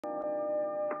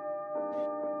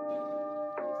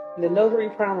The Notary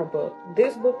Primer book.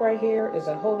 This book right here is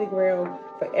a holy grail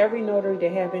for every notary to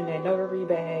have in their notary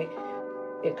bag.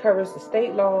 It covers the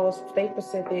state laws, state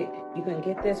specific. You can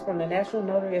get this from the National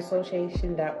Notary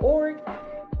Association.org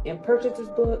and purchase this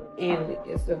book, and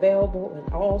it's available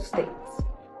in all states.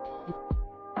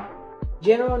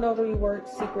 General Notary Work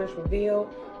Secrets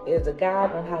Revealed is a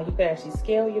guide on how you can actually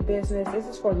scale your business. This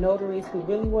is for notaries who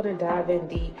really want to dive in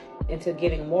deep into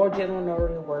getting more general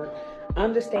notary work,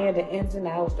 understand the ins and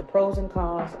outs, the pros and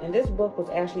cons. And this book was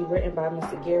actually written by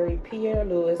Mr. Gary Pierre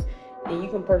Lewis, and you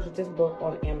can purchase this book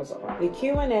on Amazon. The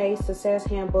Q&A Success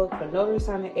Handbook for Notary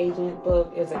Signing Agent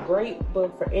book is a great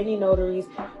book for any notaries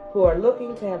who are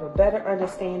looking to have a better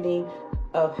understanding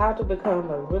of how to become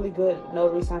a really good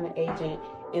notary signing agent.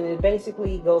 And it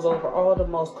basically goes over all the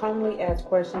most commonly asked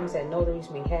questions that notaries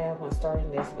may have when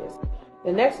starting this business.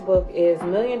 The next book is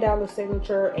 $1 Million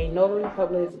Signature, A Notary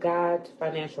Public's Guide to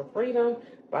Financial Freedom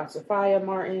by Sophia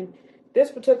Martin.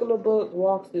 This particular book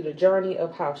walks through the journey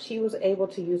of how she was able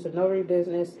to use a notary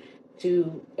business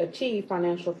to achieve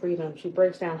financial freedom. She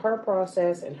breaks down her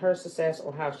process and her success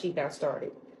on how she got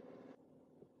started.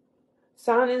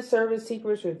 Signing Service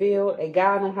Secrets Revealed, a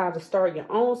guide on how to start your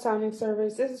own signing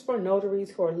service. This is for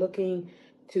notaries who are looking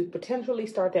to potentially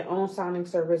start their own signing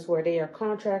service where they are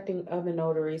contracting other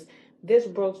notaries. This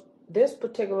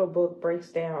particular book breaks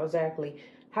down exactly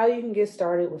how you can get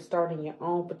started with starting your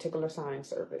own particular signing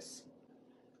service.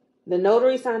 The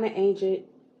Notary Signing Agent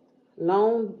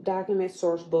Loan Document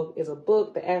Source Book is a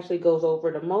book that actually goes over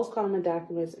the most common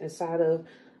documents inside of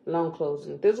loan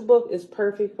closing. This book is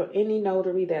perfect for any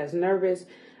notary that's nervous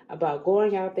about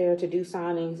going out there to do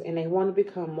signings and they want to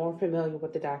become more familiar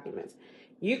with the documents.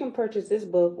 You can purchase this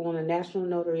book on the National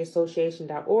Notary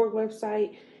Association.org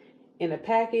website in a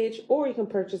package, or you can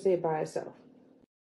purchase it by itself.